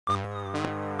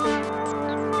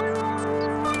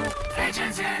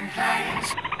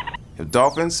The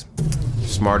dolphins,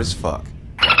 smart as fuck.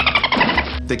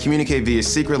 They communicate via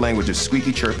secret language of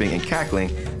squeaky chirping and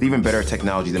cackling, with even better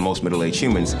technology than most middle-aged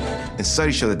humans, and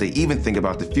studies show that they even think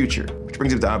about the future, which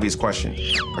brings up the obvious question: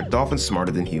 are dolphins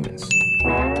smarter than humans?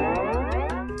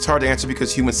 It's hard to answer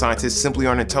because human scientists simply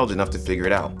aren't intelligent enough to figure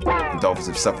it out. And dolphins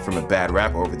have suffered from a bad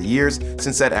rap over the years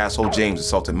since that asshole James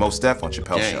assaulted Mos Def on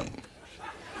Chappelle's show.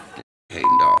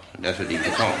 Hating dog. That's what they used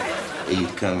to call them. They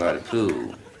used to come out of the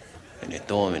pool and they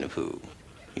throw them in the pool.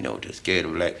 You know, to scare the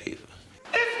black people.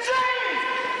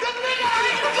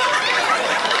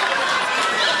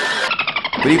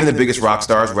 But even the biggest rock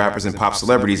stars, rappers, and pop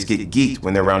celebrities get geeked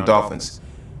when they're around dolphins.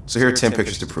 So here are 10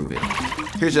 pictures to prove it.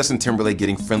 Here's Justin Timberlake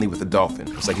getting friendly with a dolphin.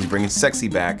 It's like he's bringing sexy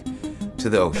back to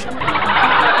the ocean.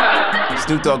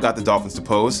 Snoop Dogg got the dolphins to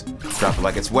pose. Drop it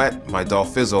like it's wet, my doll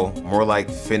fizzle, more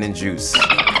like Finn and Juice.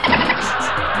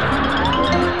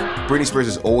 Britney Spears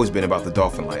has always been about the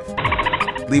dolphin life.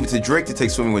 Leave it to Drake to take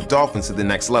swimming with dolphins to the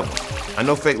next level. I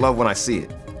know fake love when I see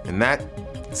it, and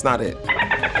it's not it.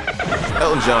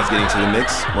 Elton John's getting to the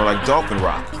mix, more like dolphin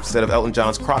rock, instead of Elton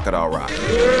John's crocodile rock.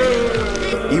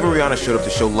 Even Rihanna showed up to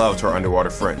show love to her underwater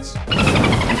friends.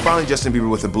 And finally, Justin Bieber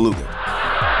with a beluga.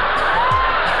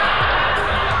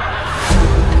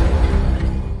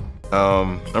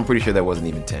 I'm pretty sure that wasn't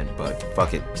even 10, but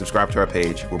fuck it. Subscribe to our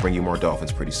page. We'll bring you more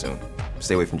dolphins pretty soon.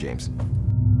 Stay away from James.